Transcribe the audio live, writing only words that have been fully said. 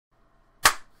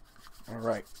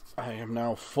Alright, I am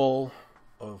now full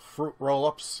of fruit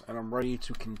roll-ups, and I'm ready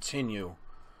to continue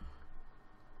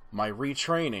my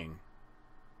retraining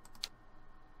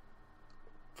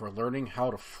for learning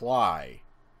how to fly.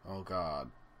 Oh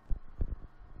god.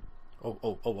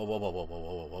 Whoa.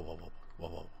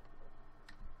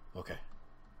 Okay.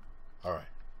 Alright.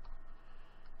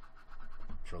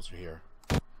 Controls are here.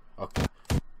 Okay.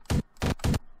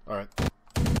 Alright.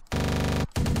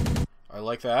 I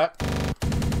like that.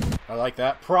 I like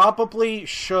that. Probably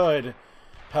should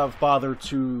have bothered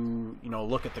to,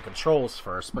 look at the controls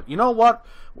first. But you know what?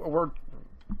 We're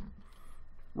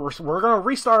gonna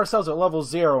restart ourselves at level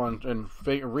 0 and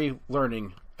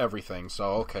relearning everything.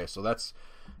 So okay, so that's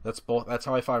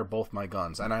how I fire both my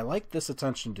guns, and I like this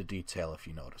attention to detail. If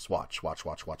you notice, watch.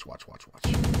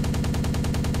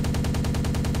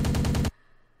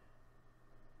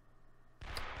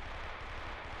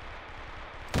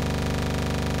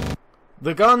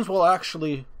 The guns will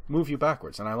actually move you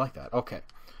backwards, and I like that. Okay.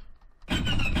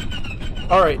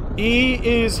 Alright, E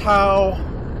is how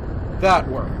that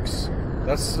works.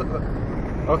 That's...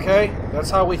 okay,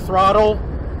 that's how we throttle.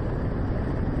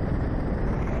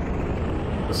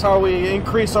 That's how we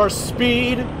increase our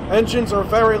speed. Engines are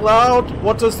very loud.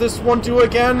 What does this one do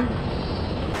again?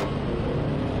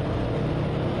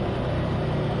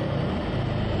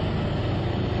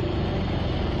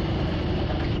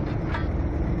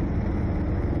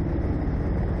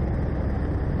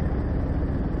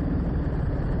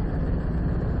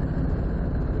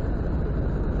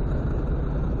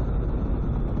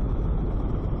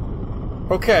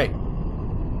 Okay.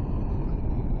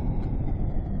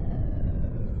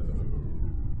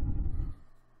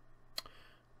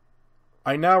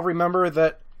 I now remember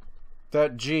that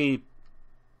G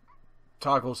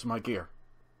toggles my gear.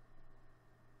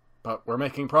 But we're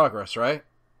making progress, right?